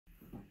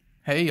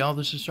Hey y'all,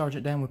 this is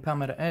Sergeant Dan with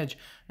Palmetto Edge,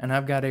 and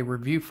I've got a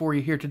review for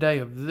you here today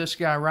of this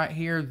guy right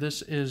here.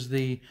 This is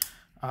the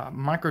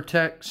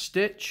Microtech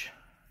stitch.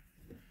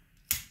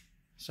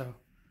 So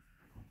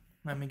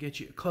let me get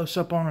you a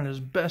close-up on it as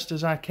best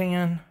as I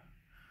can.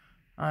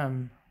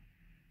 I'm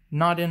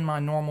not in my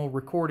normal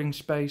recording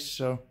space,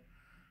 so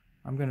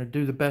I'm going to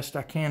do the best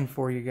I can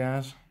for you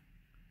guys.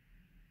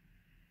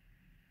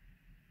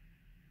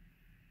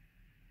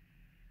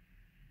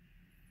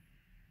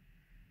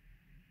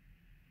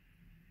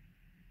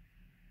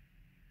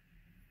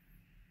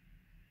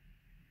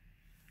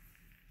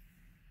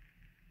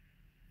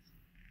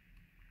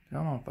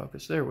 Come on,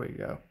 focus. There we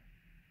go.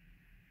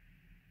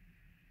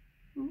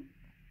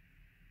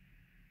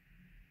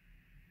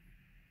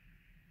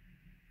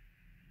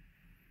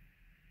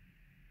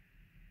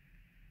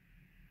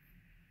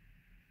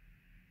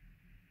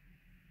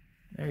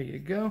 There you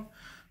go.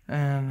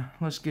 And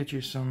let's get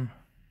you some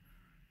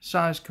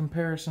size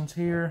comparisons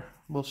here.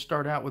 We'll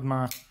start out with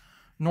my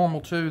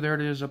normal 2. There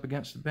it is up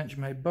against the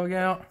Benchmade Bug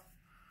Out.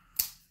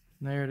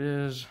 There it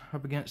is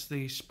up against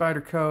the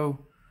Spyderco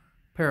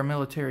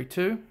Paramilitary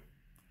 2.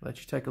 Let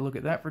you take a look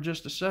at that for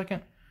just a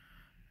second,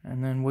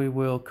 and then we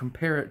will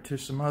compare it to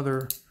some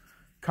other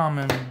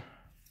common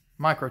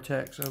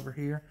Microtechs over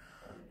here.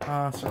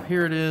 So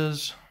here it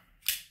is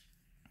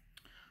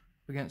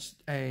against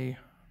a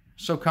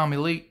SOCOM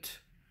Elite.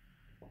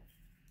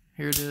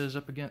 Here it is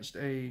up against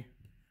a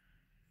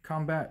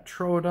Combat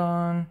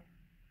Troodon.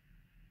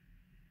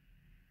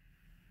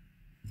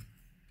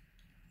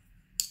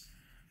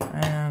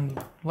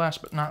 And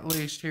last but not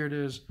least, here it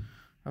is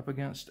up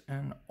against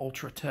an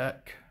Ultratech.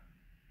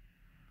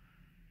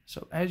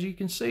 So as you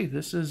can see,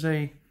 this is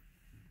a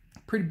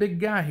pretty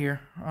big guy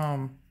here.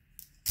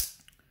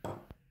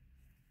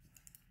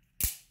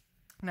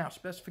 Now,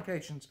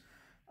 specifications.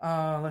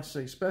 Let's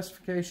see,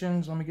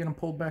 specifications. Let me get them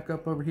pulled back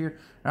up over here.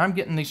 Now, I'm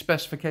getting these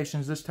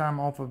specifications this time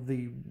off of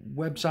the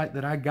website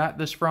that I got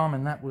this from,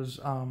 and that was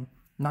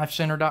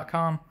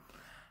knifecenter.com.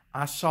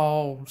 I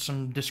saw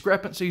some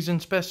discrepancies in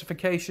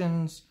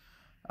specifications,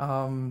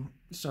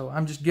 so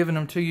I'm just giving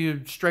them to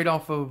you straight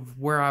off of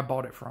where I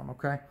bought it from,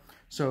 okay?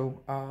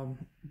 So,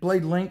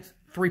 blade length,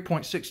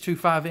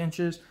 3.625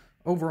 inches,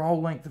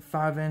 overall length of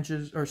 5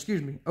 inches, or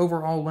excuse me,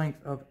 overall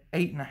length of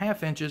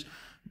 8.5 inches,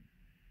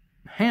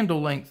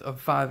 handle length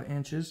of 5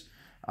 inches.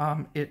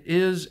 It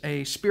is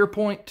a spear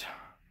point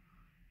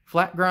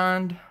flat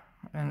grind,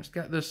 and it's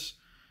got this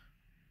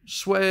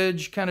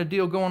swedge kind of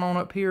deal going on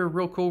up here.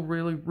 Real cool,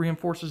 really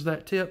reinforces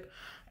that tip.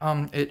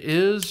 It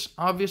is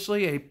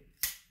obviously a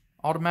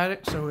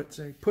automatic, so it's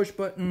a push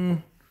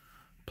button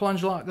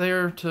plunge lock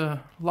there to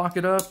lock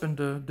it up and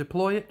to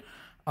deploy it.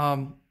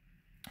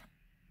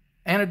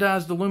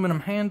 Anodized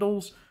aluminum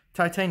handles,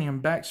 titanium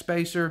back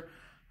spacer.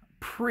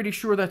 Pretty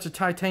sure that's a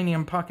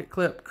titanium pocket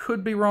clip.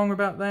 Could be wrong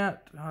about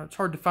that. It's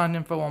hard to find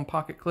info on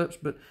pocket clips,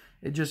 but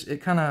it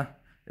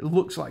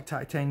looks like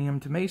titanium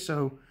to me.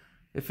 So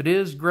if it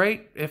is,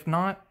 great. If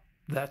not,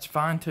 that's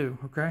fine too,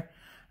 okay?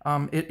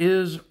 It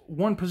is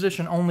one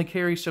position only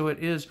carry, so it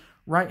is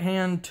right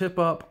hand tip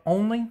up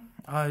only.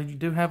 You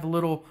do have a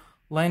little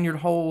lanyard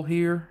hole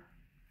here.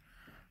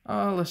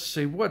 Let's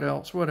see, what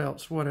else?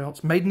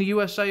 Made in the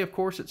USA, of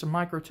course. It's a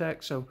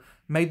Microtech, so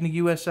made in the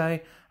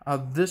USA.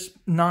 This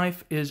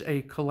knife is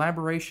a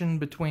collaboration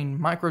between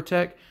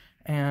Microtech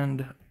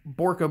and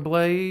Borka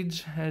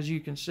Blades. As you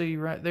can see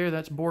right there,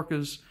 that's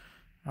Borka's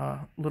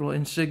little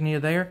insignia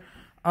there.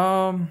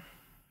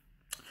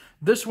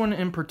 This one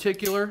in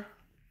particular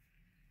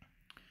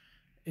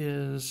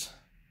is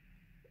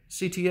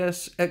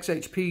CTS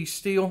XHP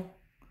steel.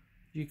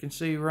 You can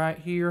see right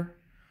here.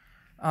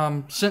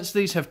 Since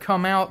these have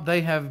come out,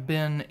 they have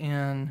been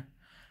in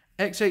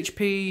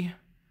XHP,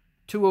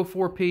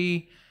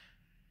 204P,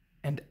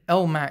 and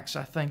LMAX,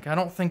 I think. I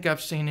don't think I've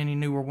seen any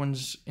newer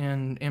ones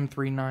in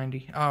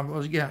M390.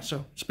 Well, yeah,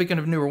 so speaking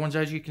of newer ones,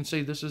 as you can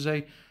see, this is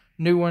a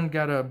new one.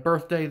 Got a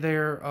birthday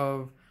there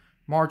of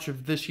March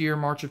of this year,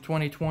 March of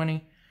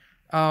 2020.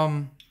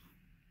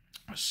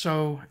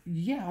 So,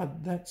 yeah,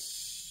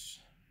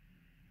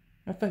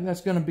 I think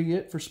that's going to be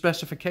it for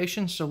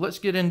specifications. So let's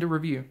get into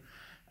review.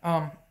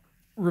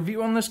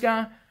 Review on this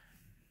guy.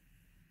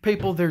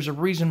 People, there's a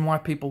reason why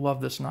people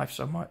love this knife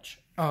so much.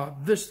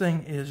 This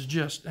thing is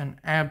just an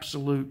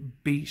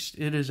absolute beast.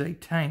 It is a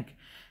tank.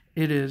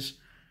 It is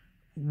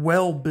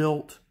well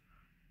built,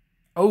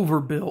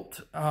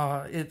 overbuilt.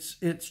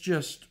 It's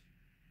just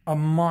a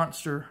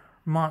monster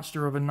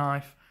of a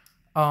knife.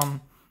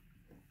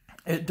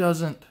 It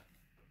doesn't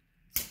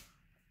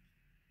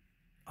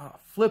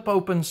flip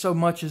open so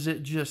much as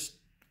it just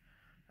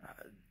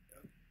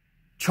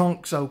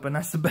chunks open.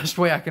 That's the best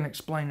way I can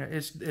explain it.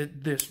 It's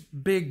this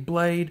big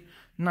blade,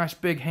 nice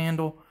big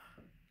handle,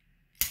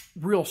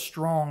 real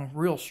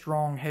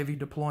strong, heavy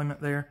deployment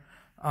there.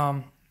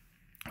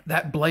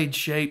 That blade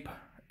shape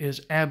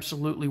is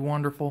absolutely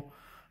wonderful.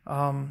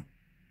 I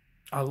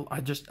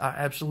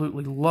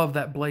absolutely love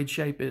that blade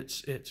shape.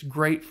 It's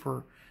great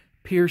for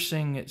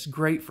piercing. It's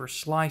great for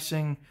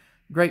slicing.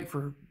 Great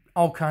for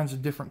all kinds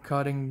of different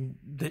cutting,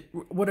 that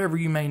whatever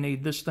you may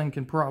need, this thing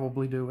can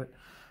probably do it.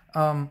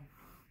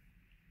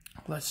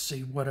 Let's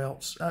see what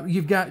else.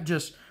 You've got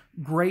just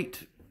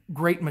great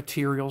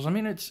materials. I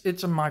mean, it's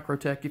a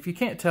Microtech. If you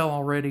can't tell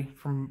already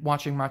from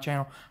watching my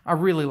channel, I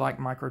really like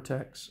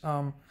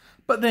Microtechs.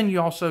 But then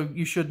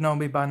you should know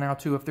me by now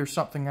too. If there's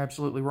something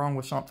absolutely wrong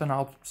with something,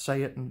 I'll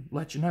say it and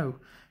let you know.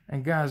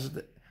 And guys,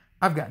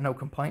 I've got no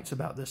complaints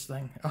about this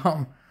thing.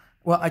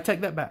 Well, I take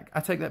that back.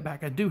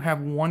 I do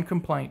have one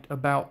complaint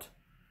about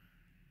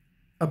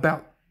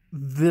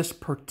this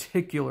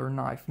particular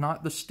knife,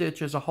 not the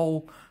stitch as a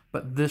whole,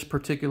 but this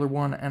particular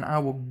one, and I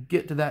will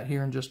get to that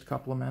here in just a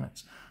couple of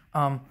minutes.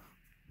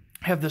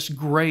 Have this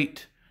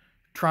great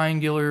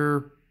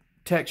triangular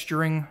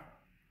texturing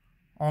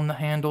on the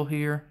handle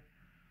here.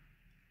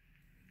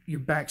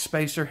 Your back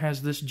spacer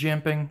has this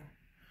jimping.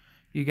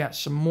 You got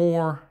some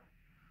more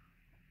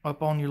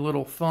up on your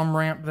little thumb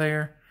ramp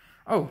there.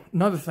 Oh,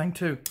 another thing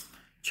too.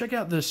 Check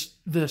out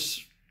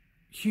this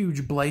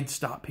huge blade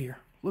stop here.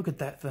 Look at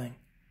that thing.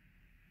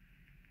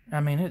 I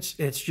mean,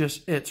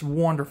 it's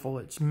wonderful.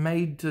 It's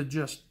made to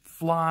just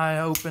fly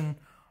open,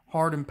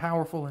 hard and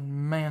powerful, and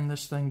man,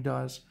 this thing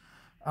does.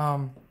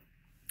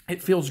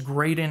 It feels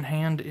great in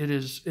hand. It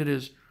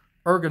is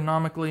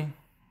ergonomically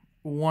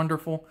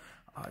wonderful.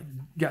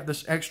 Got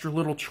this extra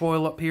little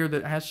choil up here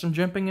that has some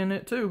jimping in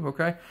it too.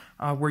 Okay,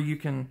 where you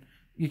can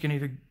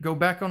either go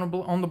back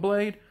on the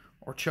blade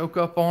or choke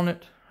up on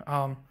it.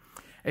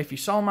 If you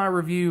saw my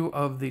review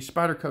of the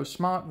Spyderco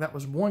Smock, that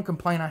was one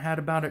complaint I had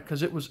about it,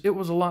 because it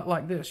was a lot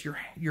like this.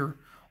 You're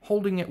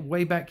holding it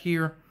way back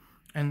here,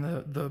 and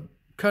the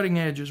cutting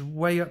edge is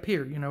way up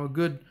here. You know, a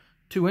good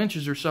 2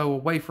 inches or so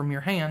away from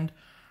your hand.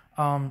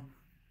 I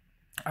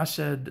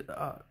said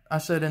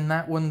in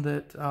that one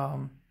that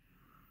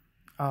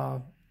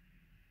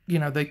you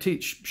know, they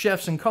teach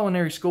chefs in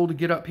culinary school to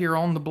get up here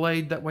on the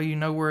blade. That way you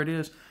know where it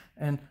is.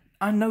 And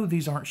I know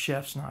these aren't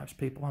chef's knives,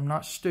 people. I'm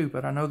not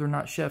stupid. I know they're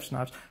not chef's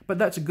knives. But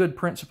that's a good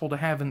principle to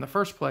have in the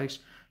first place,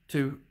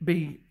 to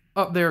be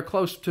up there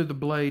close to the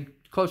blade,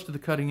 close to the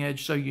cutting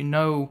edge, so you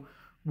know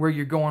where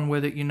you're going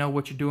with it. You know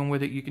what you're doing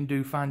with it. You can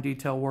do fine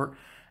detail work.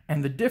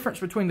 And the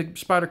difference between the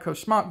Spyderco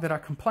Smock that I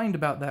complained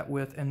about that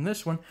with and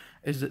this one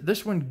is that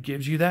this one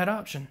gives you that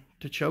option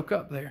to choke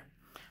up there.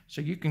 So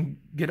you can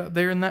get up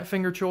there in that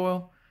finger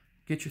choil,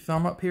 get your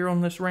thumb up here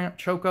on this ramp,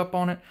 choke up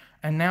on it,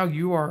 and now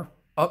you are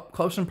up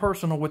close and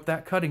personal with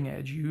that cutting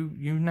edge.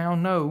 You now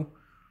know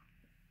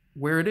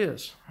where it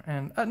is.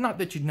 And not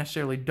that you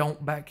necessarily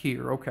don't back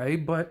here, okay,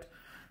 but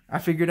I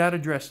figured I'd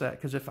address that,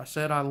 because if I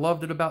said I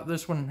loved it about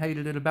this one and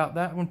hated it about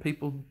that one,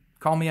 people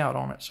call me out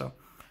on it. So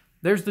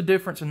there's the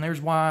difference, and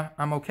there's why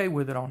I'm okay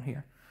with it on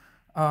here.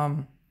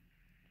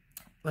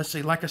 Let's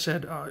see, like I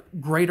said,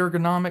 great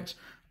ergonomics,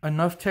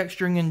 enough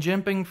texturing and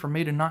jimping for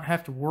me to not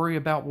have to worry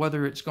about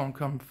whether it's going to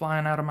come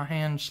flying out of my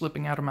hand,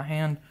 slipping out of my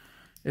hand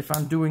if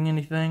I'm doing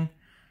anything.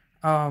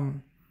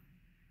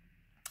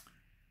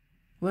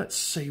 Let's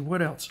see,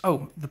 what else?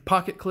 Oh, the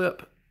pocket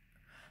clip.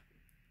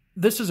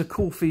 This is a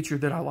cool feature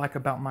that I like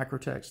about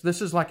Microtechs.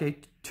 This is like a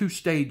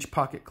 2-stage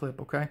pocket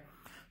clip, okay?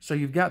 So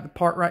you've got the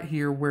part right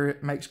here where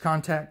it makes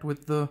contact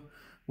with the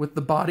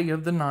body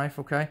of the knife,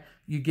 okay?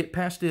 You get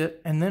past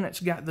it, and then it's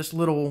got this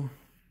little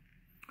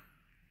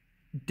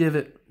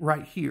divot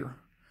right here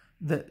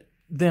that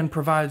then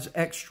provides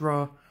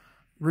extra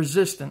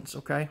resistance,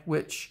 okay?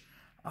 Which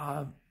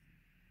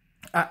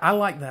I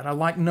like that. I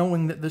like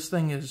knowing that this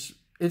thing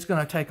it's going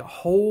to take a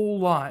whole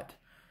lot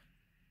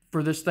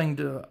for this thing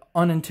to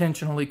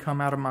unintentionally come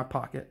out of my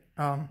pocket.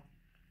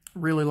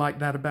 Really like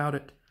that about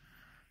it.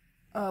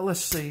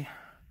 Let's see.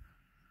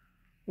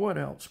 What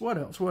else?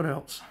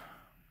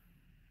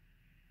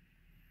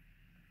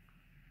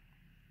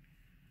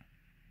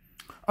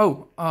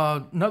 Oh,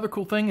 another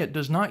cool thing, it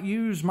does not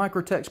use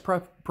Microtech's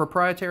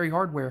proprietary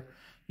hardware.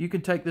 You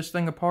can take this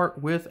thing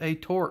apart with a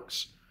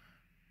Torx.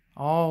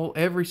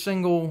 Every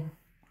single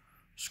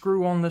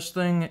screw on this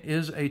thing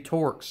is a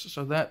Torx,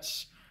 so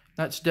that's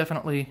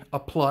definitely a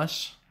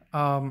plus.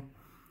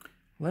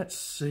 Let's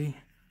see.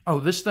 Oh,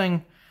 this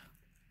thing,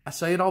 I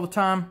say it all the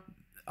time,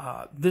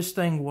 this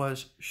thing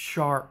was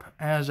sharp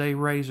as a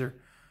razor.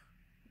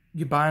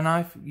 You buy a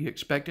knife, you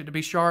expect it to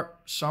be sharp.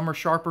 Some are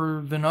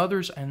sharper than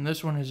others, and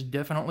this one is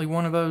definitely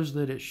one of those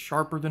that is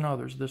sharper than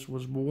others. This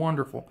was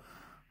wonderful.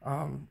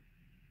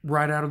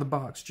 Right out of the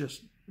box,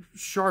 just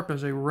sharp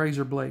as a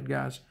razor blade,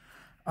 guys.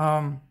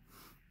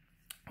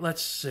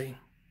 Let's see.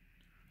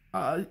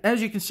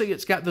 As you can see,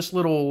 it's got this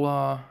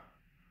little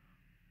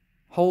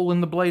hole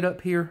in the blade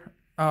up here.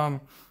 I'm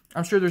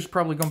sure there's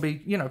probably going to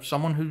be, you know,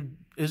 someone who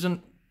is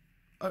new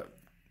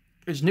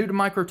to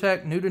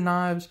Microtech, new to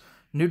knives,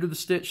 new to the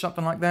stitch,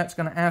 something like that, is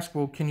going to ask,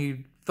 well, can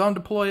you thumb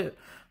deploy it?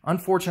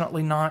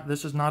 Unfortunately not.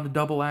 This is not a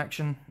double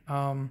action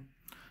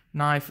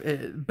knife.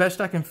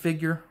 Best I can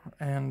figure,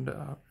 and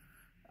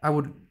I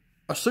would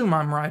assume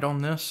I'm right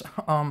on this,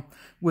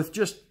 with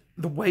just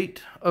the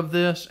weight of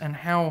this and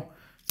how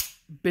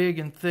big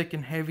and thick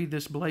and heavy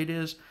this blade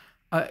is,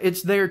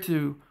 it's there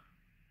to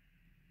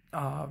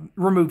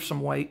remove some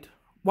weight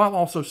while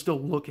also still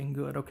looking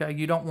good, okay?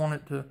 You don't want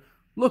it to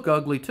look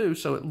ugly too,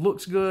 so it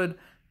looks good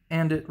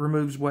and it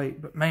removes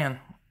weight. But man,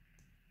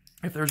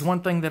 if there's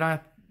one thing that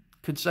I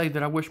could say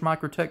that I wish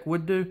Microtech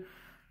would do,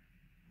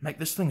 make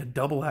this thing a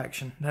double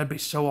action. That'd be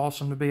so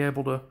awesome to be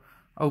able to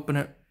open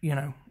it, you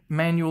know,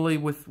 manually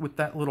with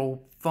that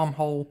little thumb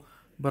hole,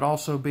 but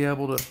also be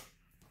able to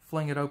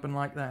fling it open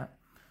like that.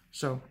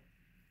 So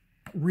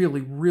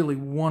really, really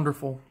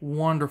wonderful,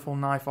 wonderful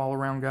knife all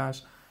around,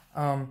 guys.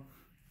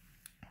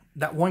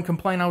 That one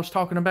complaint I was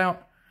talking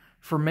about,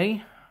 for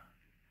me,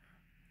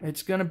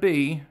 it's going to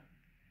be,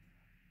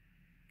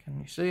 can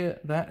you see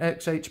it? That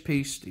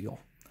XHP steel.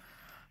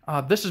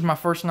 This is my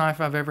first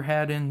knife I've ever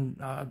had in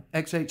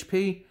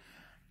XHP.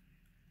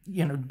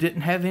 You know,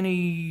 didn't have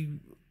any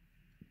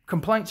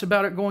complaints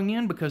about it going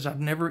in because I've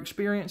never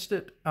experienced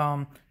it.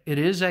 It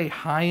is a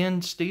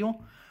high-end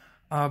steel,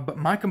 but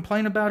my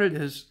complaint about it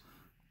is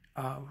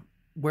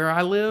where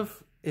I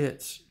live,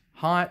 it's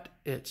hot,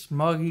 it's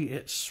muggy,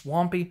 it's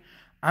swampy.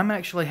 I'm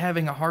actually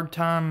having a hard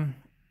time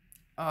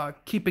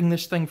keeping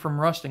this thing from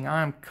rusting.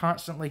 I am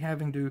constantly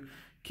having to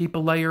keep a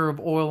layer of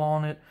oil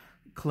on it,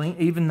 clean.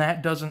 Even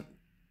that doesn't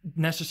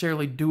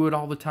necessarily do it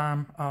all the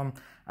time.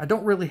 I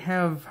don't really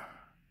have...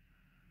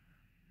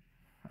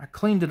 I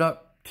cleaned it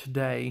up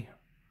today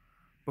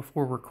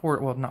before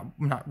well,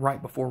 not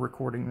right before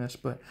recording this,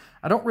 but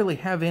I don't really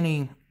have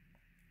any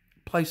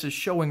places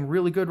showing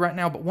really good right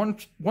now. But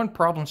one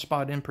problem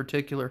spot in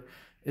particular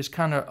is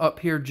kind of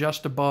up here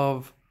just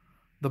above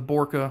the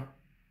Borka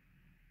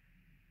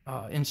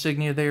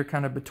insignia there,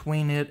 kind of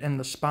between it and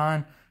the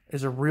spine,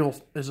 is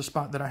a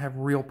spot that I have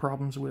real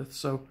problems with.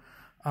 So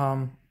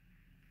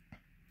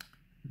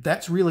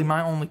that's really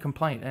my only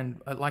complaint.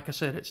 And like I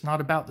said, it's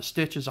not about the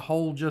stitch as a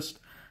whole, just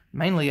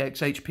mainly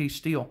XHP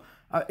steel.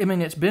 I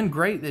mean, it's been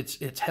great.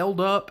 It's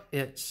held up.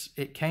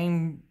 It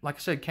came, like I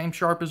said, came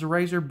sharp as a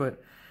razor.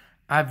 But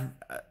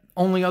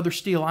only other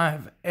steel I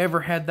have ever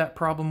had that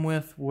problem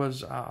with was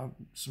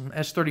some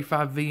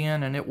S35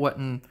 VN, and it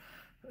wasn't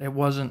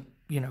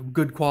you know,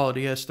 good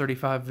quality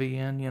S35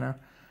 VN. You know,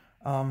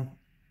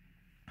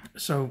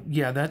 so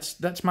yeah,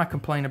 that's my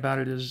complaint about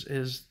it.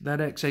 Is that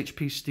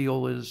XHP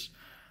steel is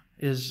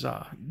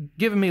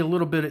giving me a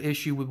little bit of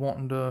issue with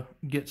wanting to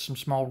get some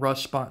small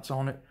rust spots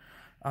on it.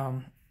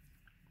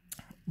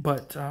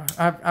 But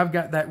I've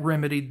got that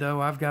remedied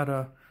though. I've got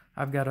a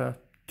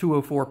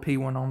 204P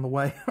one on the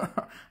way.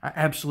 I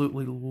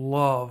absolutely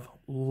love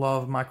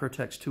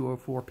Microtech's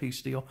 204P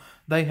steel.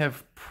 They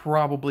have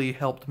probably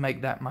helped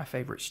make that my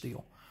favorite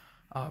steel.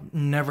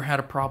 Never had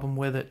a problem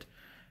with it.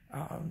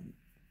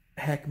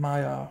 Heck,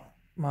 my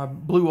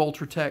Blue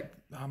Ultratech,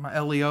 my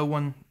LEO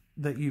one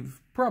that you've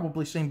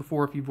probably seen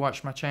before if you've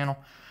watched my channel,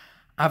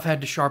 I've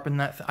had to sharpen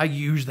that. I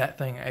use that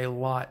thing a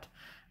lot,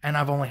 and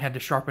I've only had to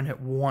sharpen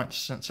it once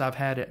since I've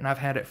had it, and I've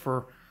had it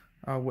for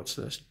what's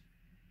this?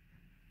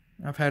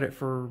 I've had it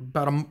for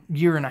about a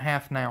year and a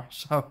half now.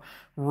 So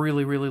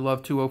really, really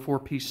love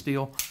 204P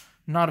steel.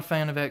 Not a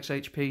fan of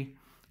XHP,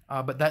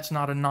 but that's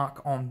not a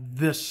knock on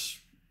the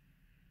stitch.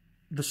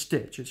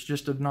 It's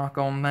just a knock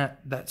on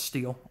that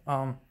steel.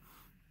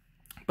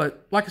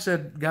 But like I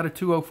said, got a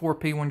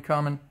 204P one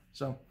coming,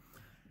 so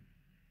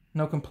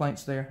no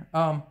complaints there.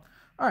 All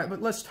right,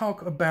 but let's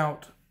talk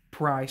about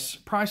price.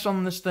 Price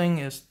on this thing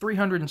is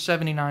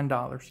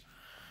 $379.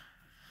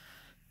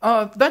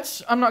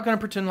 I'm not going to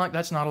pretend like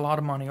that's not a lot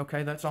of money,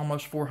 okay? That's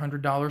almost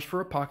 $400 for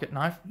a pocket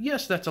knife.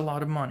 Yes, that's a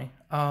lot of money.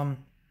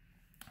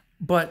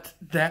 But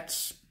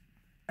that's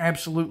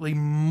absolutely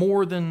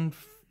more than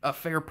a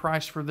fair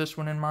price for this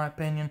one, in my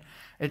opinion.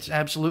 It's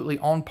absolutely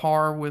on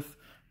par with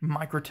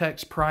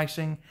Microtech's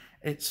pricing.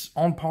 It's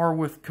on par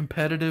with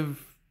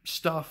competitive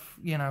stuff,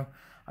 you know.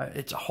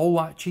 It's a whole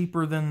lot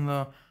cheaper than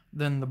the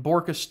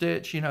Borka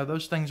stitch. You know,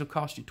 those things will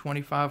cost you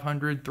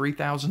 $2,500,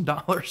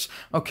 $3,000.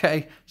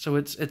 Okay, so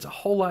it's a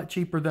whole lot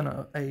cheaper than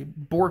a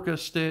Borka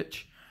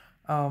stitch.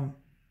 So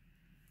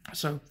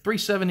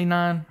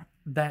 $379.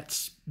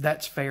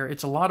 That's fair.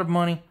 It's a lot of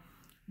money,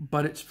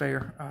 but it's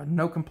fair.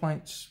 No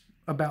complaints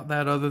about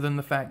that other than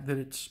the fact that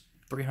it's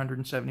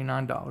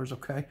 $379.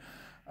 Okay.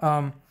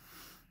 Am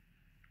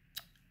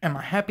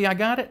I happy I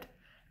got it?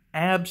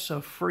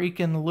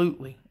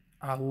 Abso-freaking-lutely.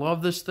 I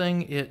love this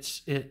thing.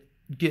 It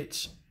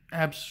gets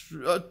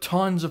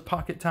tons of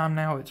pocket time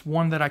now. It's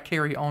one that I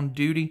carry on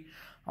duty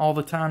all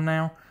the time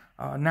now.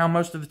 Now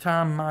most of the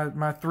time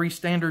my three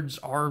standards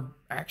are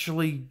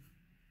actually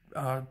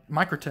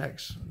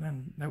Microtechs,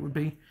 and that would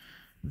be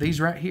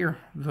these right here: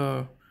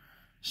 the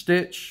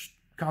Stitch,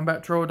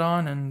 Combat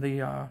Troodon, and the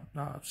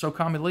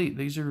SOCOM Elite.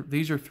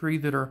 These are three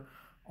that are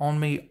on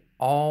me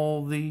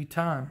all the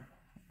time.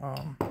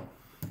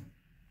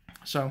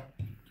 So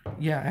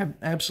yeah,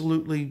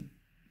 absolutely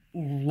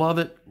love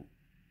it.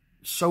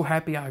 So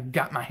happy I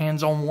got my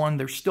hands on one.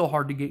 They're still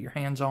hard to get your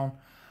hands on.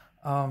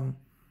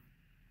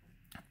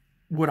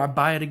 Would I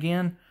buy it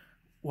again?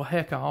 Well,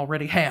 heck, I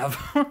already have.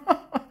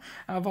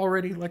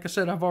 Like I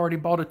said, I've already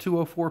bought a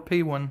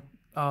 204P one.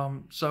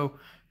 So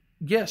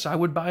yes, I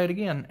would buy it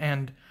again.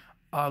 And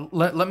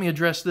Let me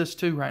address this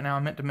too right now. I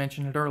meant to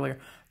mention it earlier.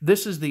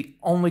 This is the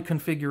only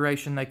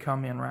configuration they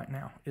come in right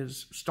now,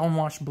 is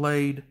stonewash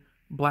blade,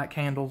 black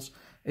handles.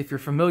 If you're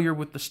familiar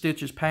with the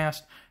stitches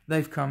past,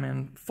 they've come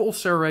in full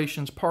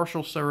serrations,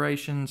 partial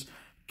serrations,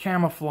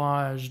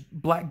 camouflage,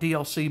 black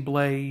DLC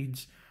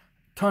blades,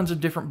 tons of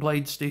different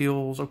blade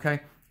steels,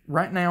 okay?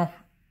 Right now,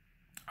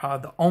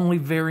 the only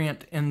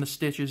variant in the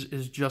stitches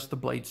is just the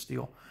blade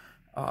steel.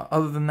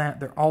 Other than that,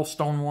 they're all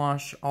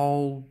stonewash,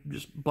 all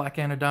just black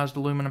anodized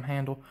aluminum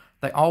handle.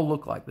 They all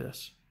look like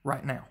this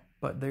right now,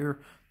 but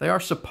they are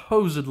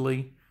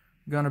supposedly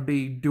going to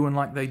be doing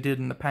like they did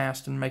in the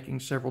past and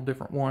making several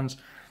different ones.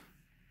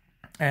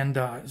 And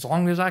as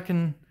long as I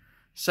can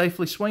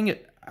safely swing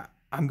it,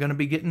 I'm going to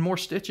be getting more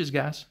stitches,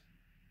 guys.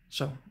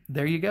 So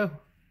there you go.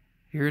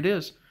 Here it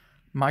is.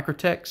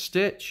 Microtech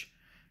stitch.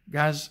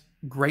 Guys,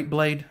 great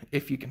blade.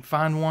 If you can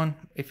find one,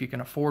 if you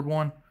can afford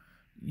one,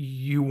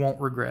 you won't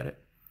regret it.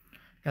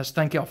 Guys,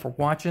 thank y'all for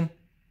watching.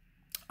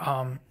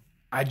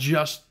 I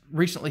just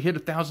recently hit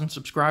 1,000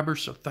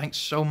 subscribers, so thanks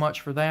so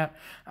much for that.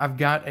 I've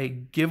got a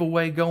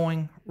giveaway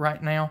going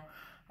right now.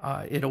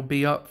 It'll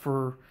be up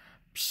for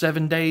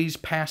 7 days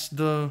past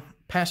the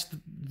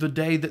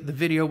day that the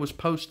video was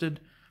posted.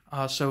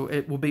 So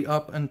it will be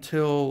up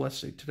until, let's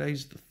see, today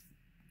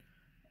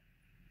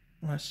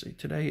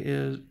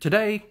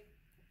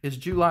is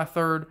July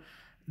 3rd.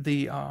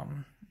 The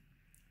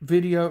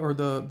video, or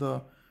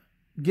the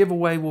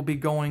giveaway, will be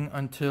going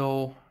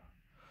until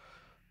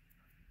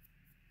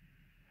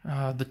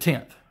the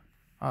 10th.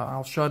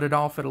 I'll shut it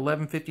off at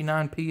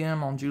 11:59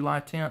 p.m. on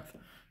July 10th.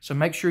 So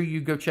make sure you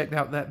go check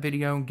out that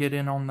video and get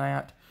in on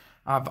that.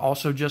 I've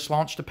also just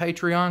launched a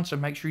Patreon, so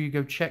make sure you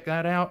go check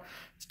that out.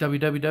 It's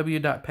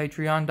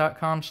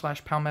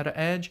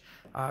www.patreon.com/PalmettoEdge.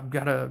 I'm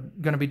going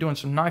to be doing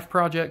some knife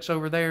projects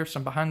over there,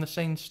 some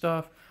behind-the-scenes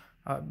stuff.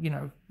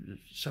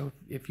 So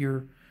if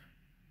you're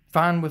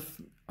fine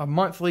with a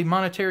monthly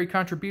monetary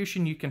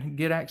contribution, you can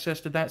get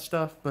access to that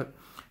stuff. But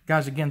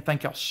guys, again,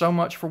 thank y'all so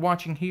much for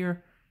watching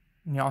here,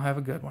 and y'all have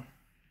a good one.